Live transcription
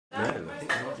I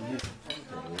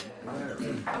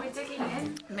think Are we digging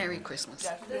in? Merry Christmas.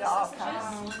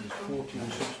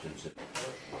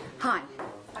 Hi.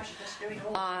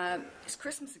 Hi. It's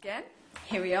Christmas again.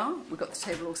 Here we are. We've got the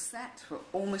table all set. We're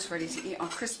almost ready to eat our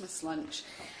Christmas lunch.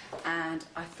 And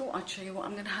I thought I'd show you what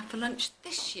I'm going to have for lunch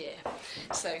this year.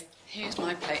 So here's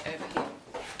my plate over here.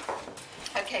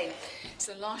 Okay,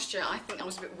 so last year I think I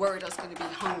was a bit worried I was going to be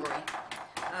hungry.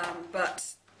 But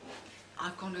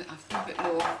I've been a bit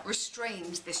more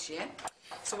restrained this year.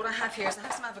 So what I have here is I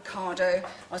have some avocado.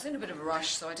 I was in a bit of a rush,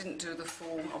 so I didn't do the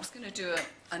full. I was going to do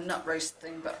a nut roast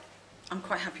thing, but I'm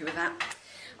quite happy with that.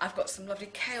 I've got some lovely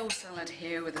kale salad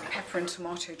here with a pepper and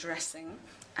tomato dressing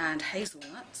and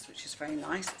hazelnuts, which is very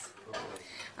nice.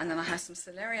 And then I have some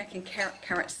celeriac and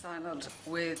carrot salad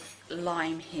with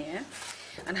lime here.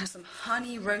 And I have some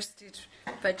honey roasted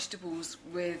vegetables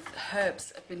with herbs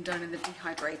that have been done in the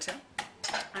dehydrator.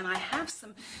 And I have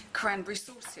some cranberry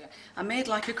sauce here. I made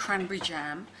like a cranberry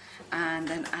jam and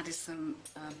then added some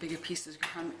bigger pieces of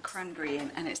cranberry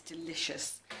in, and it's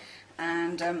delicious.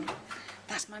 And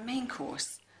that's my main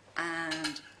course.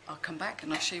 And I'll come back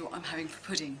and I'll show you what I'm having for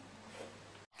pudding.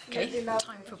 Okay,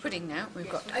 time for pudding now. We've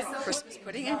got Christmas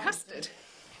pudding and custard.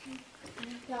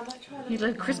 You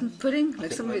like Christmas pudding?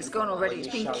 Like some of it's gone already. It's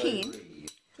been keen.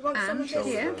 And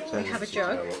here we have a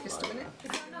jug. Just a minute.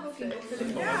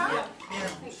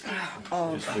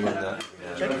 Oh,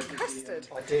 jug of custard.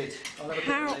 I did.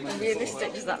 How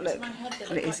realistic does that look?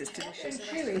 Well, it is. It's delicious.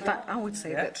 In fact, I would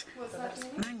say that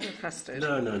mango custard,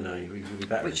 No, you'll be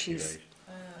back. which is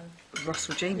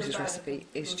Russell James's recipe,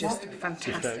 is just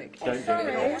fantastic. don't You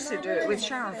can also do it with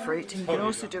Sharon fruit, and you can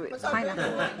also do it with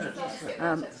pineapple.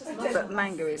 But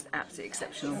mango is absolutely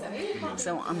exceptional.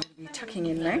 So I'm going to be tucking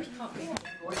in now,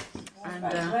 and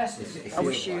I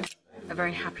wish you a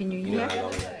very happy new year,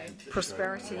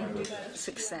 prosperity,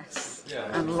 success,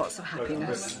 and lots of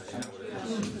happiness.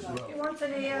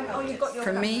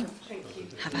 From me,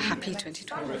 have a happy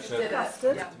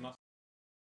 2012.